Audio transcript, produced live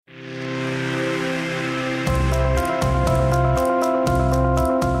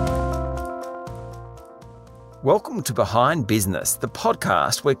Welcome to Behind Business, the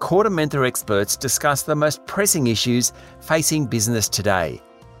podcast where KordaMentha experts discuss the most pressing issues facing business today.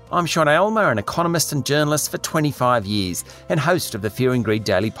 I'm Sean Aylmer, an economist and journalist for 25 years and host of the Fear and Greed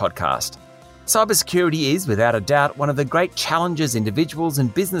Daily podcast. Cybersecurity is, without a doubt, one of the great challenges individuals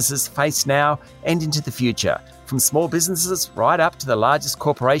and businesses face now and into the future, from small businesses right up to the largest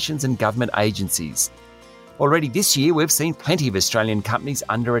corporations and government agencies. Already this year, we've seen plenty of Australian companies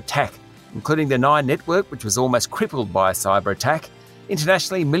under attack, including the Nine network, which was almost crippled by a cyber attack.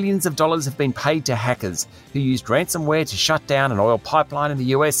 Internationally, millions of dollars have been paid to hackers who used ransomware to shut down an oil pipeline in the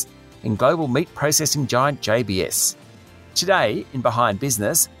US and global meat processing giant JBS. Today, in Behind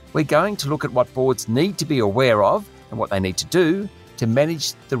Business, we're going to look at what boards need to be aware of and what they need to do to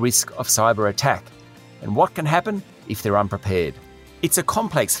manage the risk of cyber attack, and what can happen if they're unprepared. It's a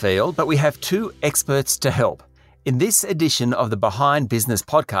complex field, but we have two experts to help. In this edition of the Behind Business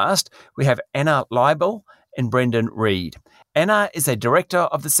podcast, we have Anna Leibel and Brendan Reid. Anna is a director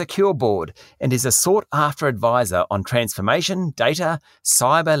of the Secure Board and is a sought-after advisor on transformation, data,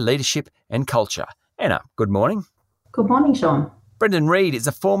 cyber leadership and culture. Anna, good morning. Good morning, Sean. Brendan Reid is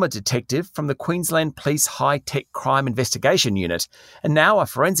a former detective from the Queensland Police High-Tech Crime Investigation Unit and now a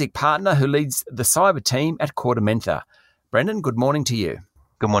forensic partner who leads the cyber team at KordaMentha. Brendan, good morning to you.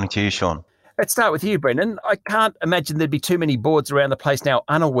 Good morning to you, Sean. Let's start with you, Brendan. I can't imagine there'd be too many boards around the place now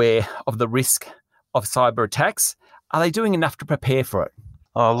unaware of the risk of cyber attacks. Are they doing enough to prepare for it?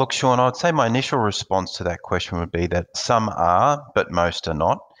 Oh, look, Sean, I'd say my initial response to that question would be that some are, but most are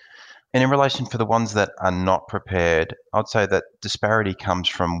not. And in relation for the ones that are not prepared, I'd say that disparity comes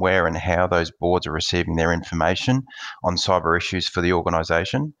from where and how those boards are receiving their information on cyber issues for the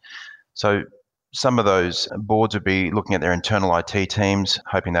organisation. So some of those boards would be looking at their internal IT teams,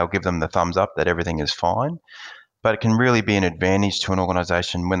 hoping they'll give them the thumbs up that everything is fine. But it can really be an advantage to an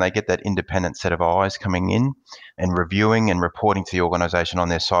organisation when they get that independent set of eyes coming in and reviewing and reporting to the organisation on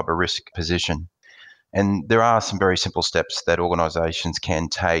their cyber risk position. And there are some very simple steps that organisations can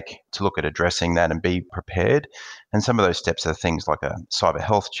take to look at addressing that and be prepared. And some of those steps are things like a cyber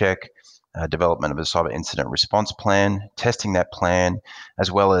health check, development of a cyber incident response plan, testing that plan,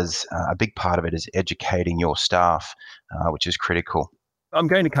 as well as a big part of it is educating your staff, which is critical. I'm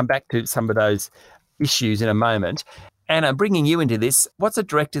going to come back to some of those issues in a moment. Anna, bringing you into this, what's a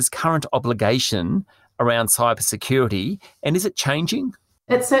director's current obligation around cybersecurity, and is it changing?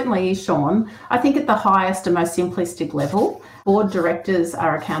 It certainly is, Sean. I think at the highest and most simplistic level, board directors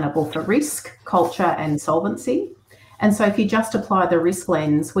are accountable for risk, culture and solvency. And so if you just apply the risk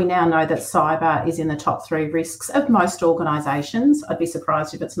lens, we now know that cyber is in the top 3 risks of most organisations. I'd be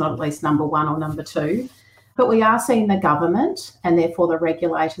surprised if it's not at least number 1 or number 2. But we are seeing the government and therefore the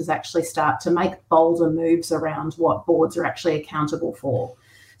regulators actually start to make bolder moves around what boards are actually accountable for.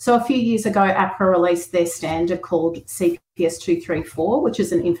 So a few years ago, APRA released their standard called CPS 234, which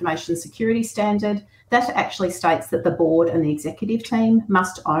is an information security standard that actually states that the board and the executive team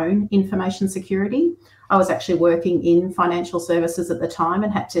must own information security. I was actually working in financial services at the time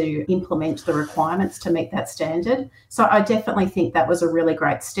and had to implement the requirements to meet that standard. So I definitely think that was a really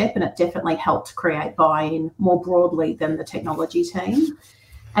great step, and it definitely helped create buy-in more broadly than the technology team.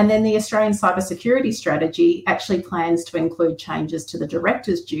 And then the Australian Cybersecurity Strategy actually plans to include changes to the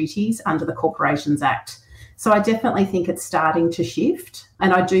director's duties under the Corporations Act. So I definitely think it's starting to shift,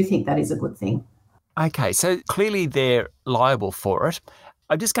 and I do think that is a good thing. Okay, so clearly they're liable for it.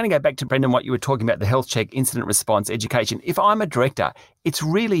 I'm just going to go back to, Brendan, what you were talking about, the health check, incident response, education. If I'm a director, it's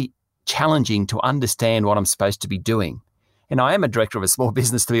really challenging to understand what I'm supposed to be doing. And I am a director of a small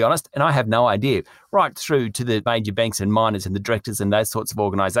business, to be honest, and I have no idea, right through to the major banks and miners and the directors and those sorts of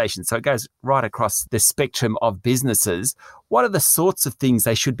organisations. So it goes right across the spectrum of businesses. What are the sorts of things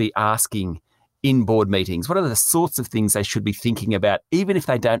they should be asking in board meetings? What are the sorts of things they should be thinking about, even if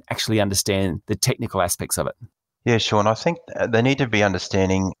they don't actually understand the technical aspects of it? Yeah, Sean, I think they need to be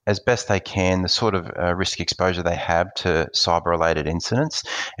understanding as best they can the sort of risk exposure they have to cyber-related incidents.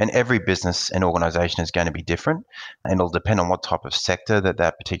 And every business and organisation is going to be different, and it'll depend on what type of sector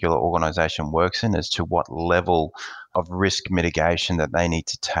that particular organisation works in as to what level of risk mitigation that they need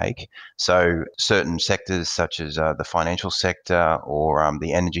to take. So certain sectors such as the financial sector or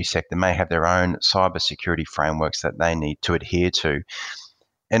the energy sector may have their own cyber security frameworks that they need to adhere to.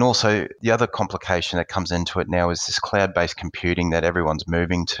 And also the other complication that comes into it now is this cloud-based computing that everyone's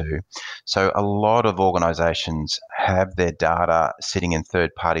moving to. So a lot of organizations have their data sitting in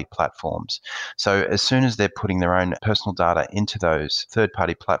third-party platforms. So as soon as they're putting their own personal data into those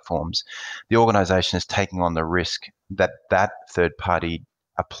third-party platforms, the organization is taking on the risk that that third party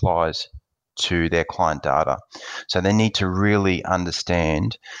applies to their client data. So they need to really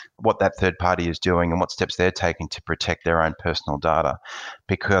understand what that third party is doing and what steps they're taking to protect their own personal data.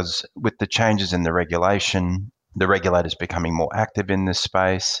 Because with the changes in the regulation, the regulators becoming more active in this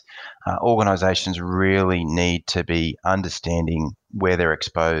space, organisations really need to be understanding where they're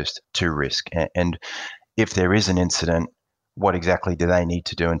exposed to risk. And if there is an incident, what exactly do they need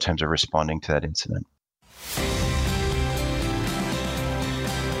to do in terms of responding to that incident?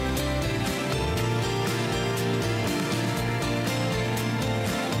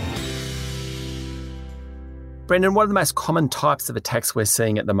 Brendan, what are the most common types of attacks we're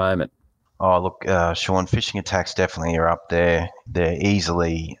seeing at the moment? Oh, look, Sean, phishing attacks definitely are up there. They're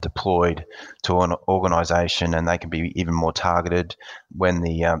easily deployed to an organisation, and they can be even more targeted when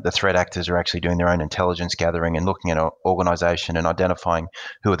the threat actors are actually doing their own intelligence gathering and looking at an organisation and identifying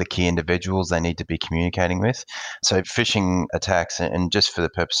who are the key individuals they need to be communicating with. So phishing attacks, and just for the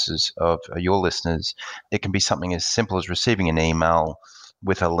purposes of your listeners, it can be something as simple as receiving an email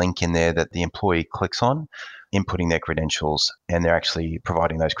with a link in there that the employee clicks on, inputting their credentials, and they're actually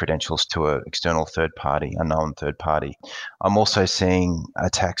providing those credentials to an external third party, unknown third party. I'm also seeing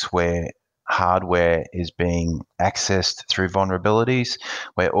attacks where hardware is being accessed through vulnerabilities,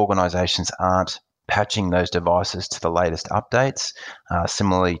 where organizations aren't patching those devices to the latest updates,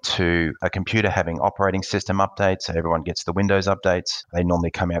 similarly to a computer having operating system updates. So everyone gets the Windows updates. They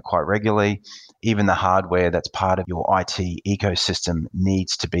normally come out quite regularly. Even the hardware that's part of your IT ecosystem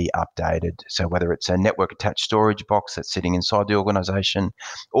needs to be updated. So whether it's a network attached storage box that's sitting inside the organization,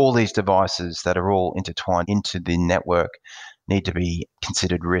 all these devices that are all intertwined into the network need to be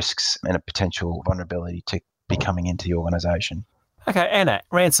considered risks and a potential vulnerability to be coming into the organization. Okay, Anna,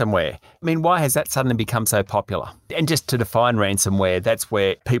 ransomware. I mean, why has that suddenly become so popular? And just to define ransomware, that's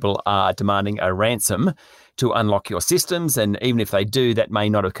where people are demanding a ransom to unlock your systems. And even if they do, that may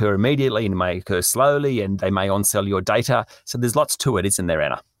not occur immediately and may occur slowly, and they may on-sell your data. So there's lots to it, isn't there,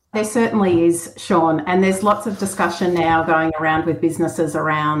 Anna? There certainly is, Sean, and there's lots of discussion now going around with businesses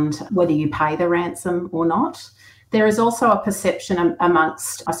around whether you pay the ransom or not. There is also a perception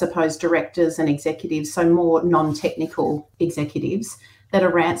amongst, I suppose, directors and executives, so more non-technical executives, that a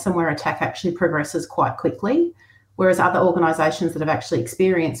ransomware attack actually progresses quite quickly, whereas other organisations that have actually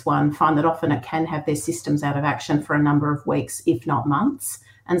experienced one find that often it can have their systems out of action for a number of weeks, if not months,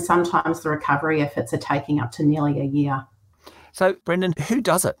 and sometimes the recovery efforts are taking up to nearly a year. So, Brendan, who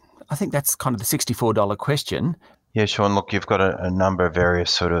does it? I think that's kind of the $64 question. Yeah, Sean, look, you've got a number of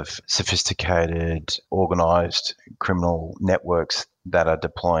various sort of sophisticated, organised criminal networks that are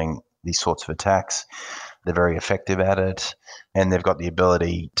deploying these sorts of attacks. They're very effective at it, and they've got the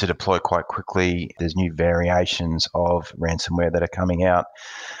ability to deploy quite quickly. There's new variations of ransomware that are coming out,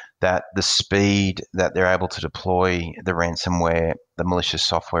 that the speed that they're able to deploy the ransomware, the malicious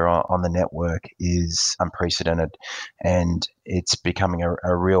software on the network is unprecedented, and it's becoming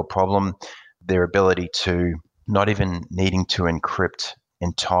a real problem. Their ability to not even needing to encrypt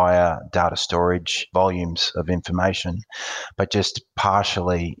entire data storage volumes of information, but just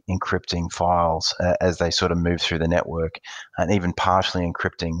partially encrypting files as they sort of move through the network, and even partially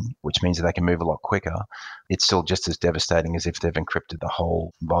encrypting, which means that they can move a lot quicker. It's still just as devastating as if they've encrypted the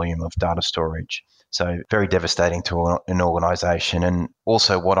whole volume of data storage. So very devastating to an organization. And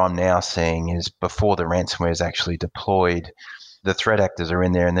also what I'm now seeing is before the ransomware is actually deployed, the threat actors are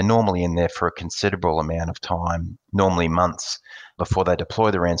in there, and they're normally in there for a considerable amount of time, normally months, before they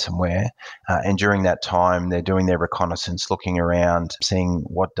deploy the ransomware. And during that time, they're doing their reconnaissance, looking around, seeing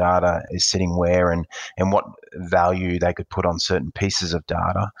what data is sitting where and what value they could put on certain pieces of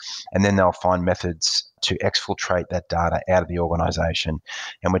data. And then they'll find methods to exfiltrate that data out of the organization.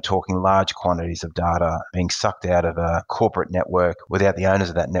 And we're talking large quantities of data being sucked out of a corporate network without the owners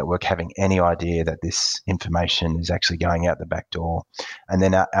of that network having any idea that this information is actually going out the back door. And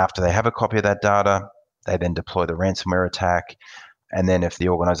then after they have a copy of that data, they then deploy the ransomware attack. And then if the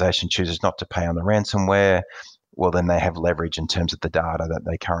organization chooses not to pay on the ransomware, well, then they have leverage in terms of the data that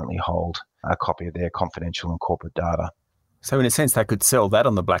they currently hold, a copy of their confidential and corporate data. So in a sense, they could sell that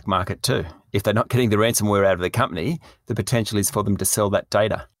on the black market too. If they're not getting the ransomware out of the company, the potential is for them to sell that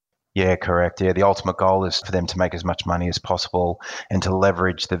data. Yeah, correct. Yeah, the ultimate goal is for them to make as much money as possible and to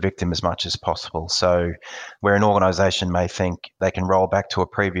leverage the victim as much as possible. So where an organisation may think they can roll back to a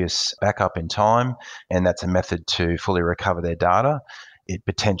previous backup in time, and that's a method to fully recover their data, it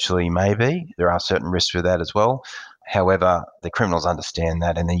potentially may be. There are certain risks with that as well. However, the criminals understand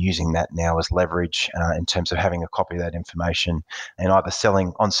that, and they're using that now as leverage in terms of having a copy of that information and either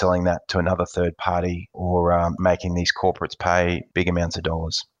on-selling that to another third party or making these corporates pay big amounts of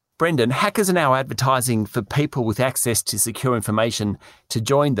dollars. Brendan, hackers are now advertising for people with access to secure information to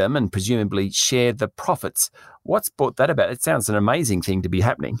join them and presumably share the profits. What's brought that about? It sounds an amazing thing to be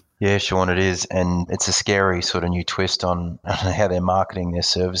happening. Yeah, Sean, it is. And it's a scary sort of new twist on how they're marketing their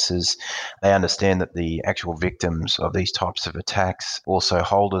services. They understand that the actual victims of these types of attacks, also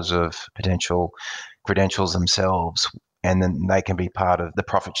holders of potential credentials themselves, and then they can be part of the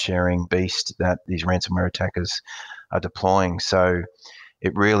profit sharing beast that these ransomware attackers are deploying. So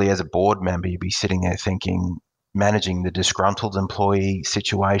it really, as a board member, you'd be sitting there thinking, managing the disgruntled employee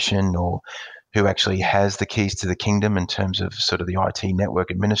situation, or who actually has the keys to the kingdom in terms of sort of the IT network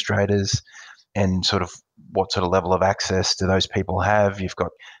administrators, and sort of what sort of level of access do those people have. You've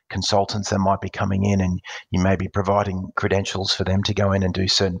got consultants that might be coming in and you may be providing credentials for them to go in and do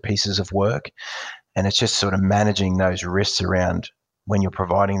certain pieces of work. And it's just sort of managing those risks around when you're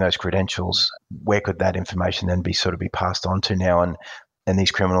providing those credentials, where could that information then be passed on to now? And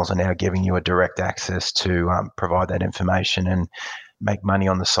these criminals are now giving you a direct access to provide that information and make money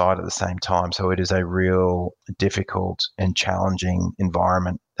on the side at the same time. So it is a real difficult and challenging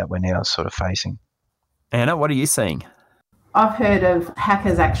environment that we're now sort of facing. Anna, what are you seeing? I've heard of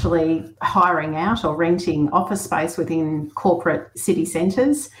hackers actually hiring out or renting office space within corporate city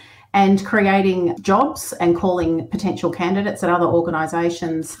centres and creating jobs and calling potential candidates at other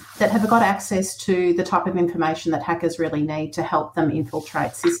organisations that have got access to the type of information that hackers really need to help them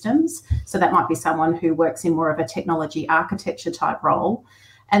infiltrate systems. So that might be someone who works in more of a technology architecture type role,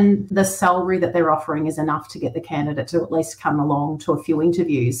 and the salary that they're offering is enough to get the candidate to at least come along to a few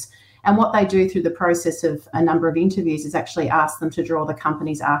interviews. And what they do through the process of a number of interviews is actually ask them to draw the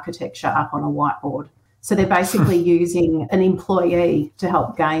company's architecture up on a whiteboard. So they're basically using an employee to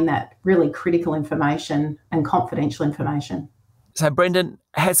help gain that really critical information and confidential information. So, Brendan,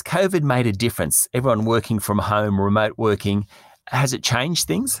 has COVID made a difference? Everyone working from home, remote working, has it changed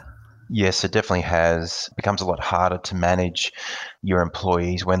things? Yes, it definitely has. It becomes a lot harder to manage your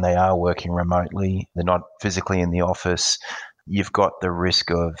employees when they are working remotely. They're not physically in the office. You've got the risk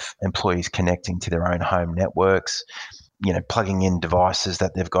of employees connecting to their own home networks, plugging in devices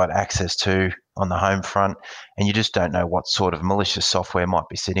that they've got access to on the home front, and you just don't know what sort of malicious software might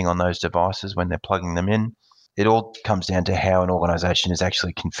be sitting on those devices when they're plugging them in. It all comes down to how an organisation is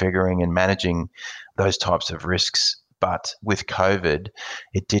actually configuring and managing those types of risks. But with COVID,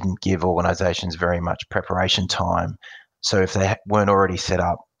 it didn't give organisations very much preparation time. So if they weren't already set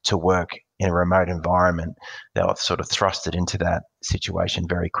up to work in a remote environment, they were sort of thrusted into that situation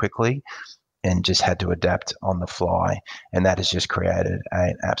very quickly and just had to adapt on the fly. And that has just created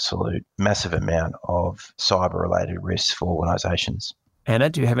an absolute massive amount of cyber-related risks for organisations.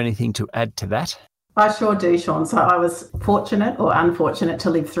 Anna, do you have anything to add to that? I sure do, Sean. So I was fortunate or unfortunate to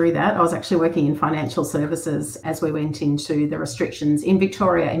live through that. I was actually working in financial services as we went into the restrictions in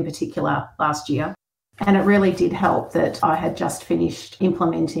Victoria in particular last year. And it really did help that I had just finished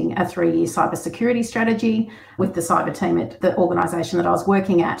implementing a 3-year cybersecurity strategy with the cyber team at the organisation that I was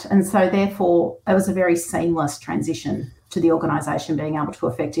working at. And so therefore, it was a very seamless transition to the organisation being able to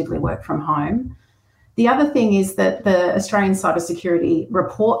effectively work from home. The other thing is that the Australian Cybersecurity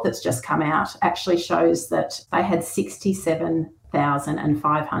report that's just come out actually shows that they had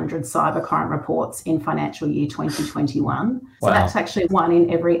 67,500 cybercrime reports in financial year 2021. So that's actually 1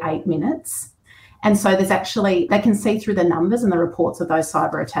 in every 8 minutes. And so there's actually, they can see through the numbers and the reports of those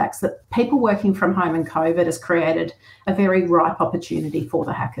cyber attacks that people working from home and COVID has created a very ripe opportunity for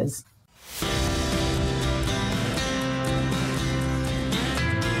the hackers.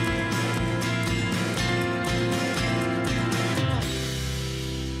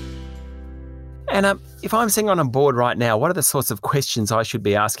 Anna, if I'm sitting on a board right now, what are the sorts of questions I should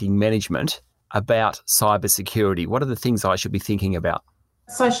be asking management about cybersecurity? What are the things I should be thinking about?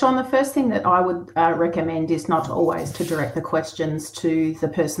 So, Sean, the first thing that I would recommend is not always to direct the questions to the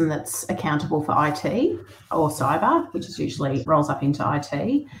person that's accountable for IT or cyber, which is usually rolls up into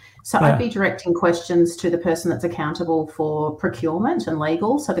IT. So I'd be directing questions to the person that's accountable for procurement and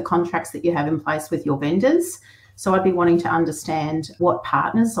legal, so the contracts that you have in place with your vendors. So I'd be wanting to understand what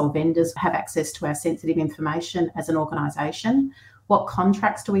partners or vendors have access to our sensitive information as an organisation. What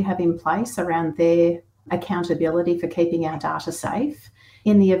contracts do we have in place around their accountability for keeping our data safe?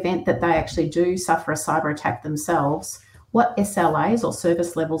 In the event that they actually do suffer a cyber attack themselves, what SLAs or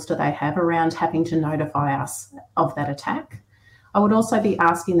service levels do they have around having to notify us of that attack? I would also be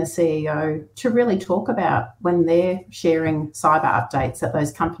asking the CEO to really talk about when they're sharing cyber updates at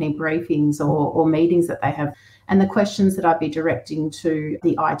those company briefings or meetings that they have, And the questions that I'd be directing to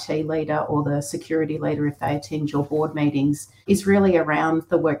the IT leader or the security leader if they attend your board meetings is really around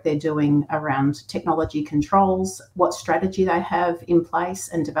the work they're doing around technology controls, what strategy they have in place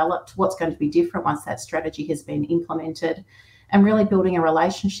and developed, what's going to be different once that strategy has been implemented, and really building a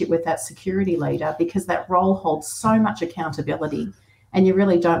relationship with that security leader, because that role holds so much accountability and you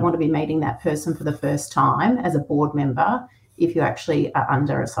really don't want to be meeting that person for the first time as a board member if you actually are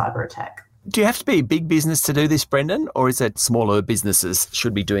under a cyber attack. Do you have to be a big business to do this, Brendan, or is it smaller businesses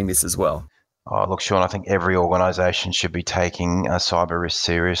should be doing this as well? Oh, look, Sean, I think every organisation should be taking a cyber risk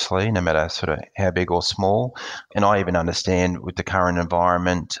seriously, no matter sort of how big or small. And I even understand with the current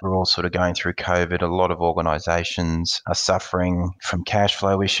environment, we're all sort of going through COVID. A lot of organisations are suffering from cash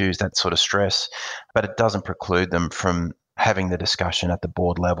flow issues, that sort of stress, but it doesn't preclude them from having the discussion at the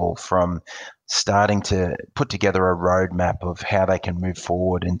board level, from starting to put together a roadmap of how they can move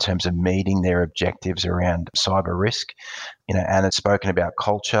forward in terms of meeting their objectives around cyber risk. Anna's spoken about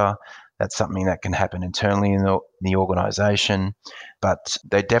culture. That's something that can happen internally in the organisation, but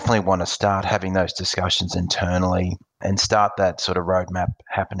they definitely want to start having those discussions internally and start that sort of roadmap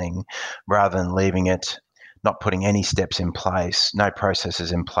happening rather than leaving it, not putting any steps in place, no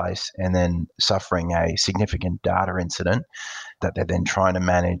processes in place, and then suffering a significant data incident that they're then trying to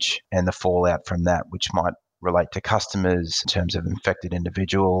manage, and the fallout from that, which might relate to customers in terms of infected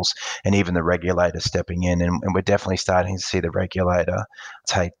individuals and even the regulator stepping in. And we're definitely starting to see the regulator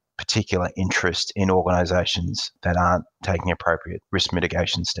take particular interest in organisations that aren't taking appropriate risk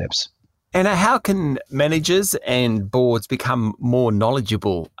mitigation steps. Anna, how can managers and boards become more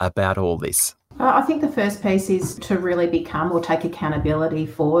knowledgeable about all this? I think the first piece is to really become or take accountability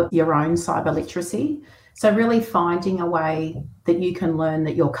for your own cyber literacy. So really finding a way that you can learn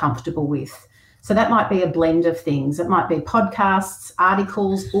that you're comfortable with. So that might be a blend of things. It might be podcasts,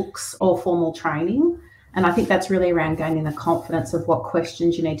 articles, books, or formal training. And I think that's really around gaining the confidence of what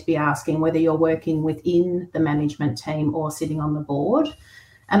questions you need to be asking, whether you're working within the management team or sitting on the board.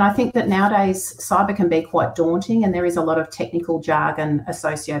 And I think that nowadays cyber can be quite daunting and there is a lot of technical jargon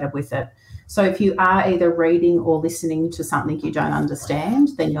associated with it. So if you are either reading or listening to something you don't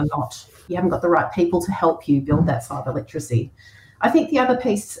understand, then you haven't got the right people to help you build that cyber literacy. I think the other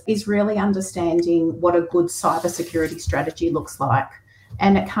piece is really understanding what a good cybersecurity strategy looks like.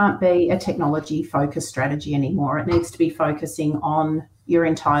 And it can't be a technology-focused strategy anymore. It needs to be focusing on your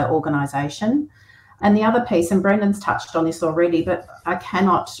entire organisation. And the other piece, and Brendan's touched on this already, but I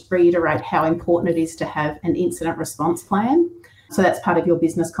cannot reiterate how important it is to have an incident response plan. So that's part of your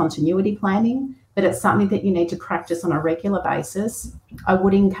business continuity planning, but it's something that you need to practice on a regular basis. I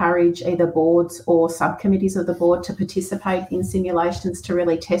would encourage either boards or subcommittees of the board to participate in simulations to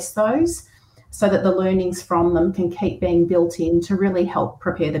really test those, so that the learnings from them can keep being built in to really help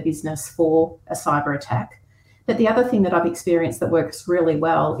prepare the business for a cyber attack. But the other thing that I've experienced that works really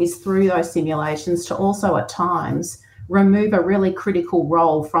well is through those simulations to also at times remove a really critical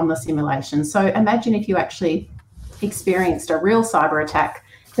role from the simulation. So imagine if you actually experienced a real cyber attack,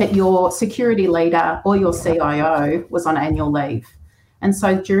 but your security leader or your CIO was on annual leave. And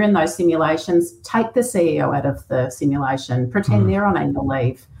so during those simulations, take the CEO out of the simulation, pretend they're on annual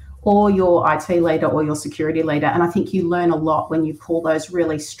leave, or your IT leader or your security leader. And I think you learn a lot when you pull those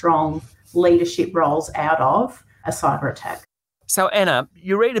really strong leadership roles out of a cyber attack. So Anna,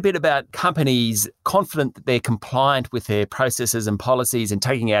 you read a bit about companies confident that they're compliant with their processes and policies and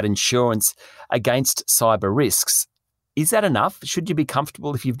taking out insurance against cyber risks. Is that enough? Should you be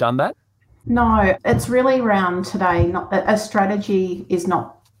comfortable if you've done that? No, it's really around today. A strategy is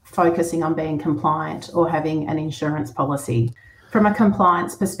not focusing on being compliant or having an insurance policy. From a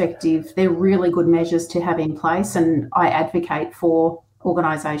compliance perspective, they're really good measures to have in place, and I advocate for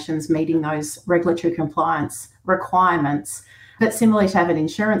organisations meeting those regulatory compliance requirements. But similarly to have an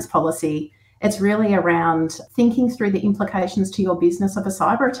insurance policy, it's really around thinking through the implications to your business of a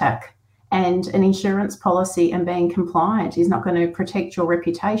cyber attack. And an insurance policy and being compliant is not going to protect your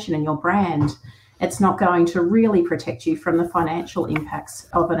reputation and your brand. It's not going to really protect you from the financial impacts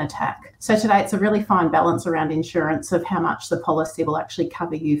of an attack. So today it's a really fine balance around insurance of how much the policy will actually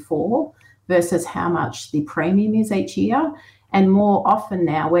cover you for versus how much the premium is each year. And more often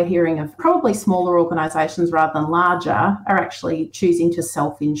now we're hearing of probably smaller organisations rather than larger are actually choosing to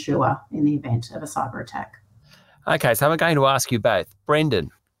self-insure in the event of a cyber attack. Okay, so I'm going to ask you both. Brendan,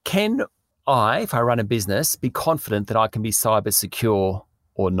 can I, if I run a business, be confident that I can be cyber secure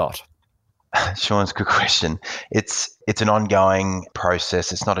or not? Sean's good question. It's an ongoing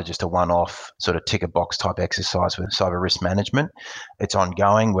process. It's not just a one-off sort of tick a box type exercise with cyber risk management. It's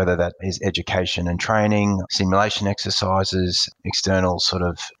ongoing, whether that is education and training, simulation exercises, external sort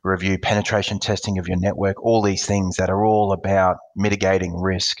of review, penetration testing of your network, all these things that are all about mitigating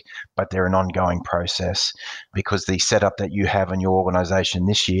risk, but they're an ongoing process because the setup that you have in your organization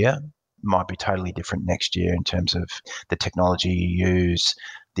this year might be totally different next year in terms of the technology you use,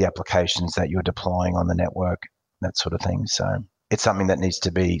 the applications that you're deploying on the network, that sort of thing. So it's something that needs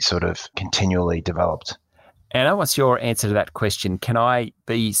to be sort of continually developed. Anna, what's your answer to that question? Can I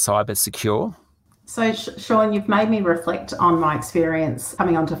be cyber secure? So, Sean, you've made me reflect on my experience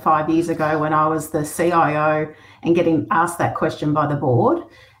coming on to 5 years ago when I was the CIO and getting asked that question by the board.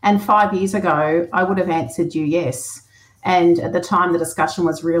 And 5 years ago, I would have answered you yes. And at the time, the discussion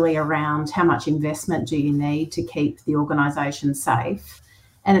was really around how much investment do you need to keep the organisation safe.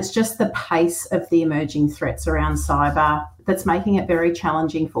 And it's just the pace of the emerging threats around cyber that's making it very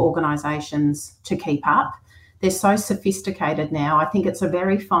challenging for organisations to keep up. They're so sophisticated now. I think it's a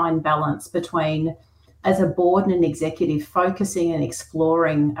very fine balance between, as a board and an executive, focusing and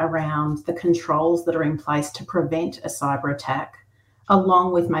exploring around the controls that are in place to prevent a cyber attack,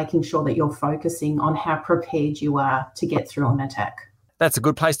 along with making sure that you're focusing on how prepared you are to get through an attack. That's a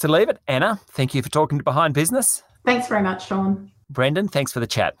good place to leave it. Anna, thank you for talking to Behind Business. Thanks very much, Sean. Brendan, thanks for the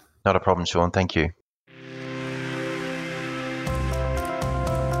chat. Not a problem, Sean. Thank you.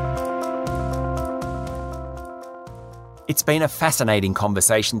 It's been a fascinating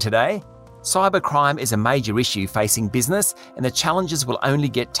conversation today. Cybercrime is a major issue facing business, and the challenges will only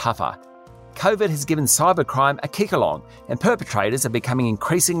get tougher. COVID has given cybercrime a kick along, and perpetrators are becoming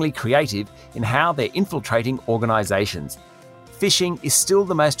increasingly creative in how they're infiltrating organisations. Phishing is still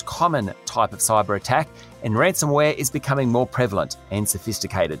the most common type of cyber attack, and ransomware is becoming more prevalent and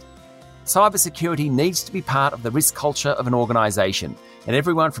sophisticated. Cybersecurity needs to be part of the risk culture of an organisation, and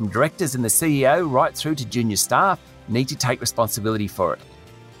everyone from directors and the CEO right through to junior staff need to take responsibility for it.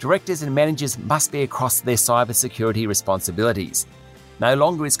 Directors and managers must be across their cybersecurity responsibilities. No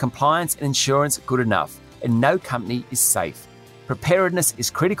longer is compliance and insurance good enough, and no company is safe. Preparedness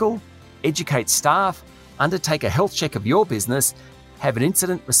is critical. Educate staff, undertake a health check of your business, have an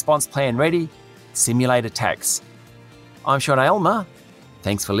incident response plan ready, simulate attacks. I'm Sean Aylmer.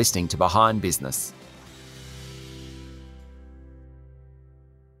 Thanks for listening to Behind Business.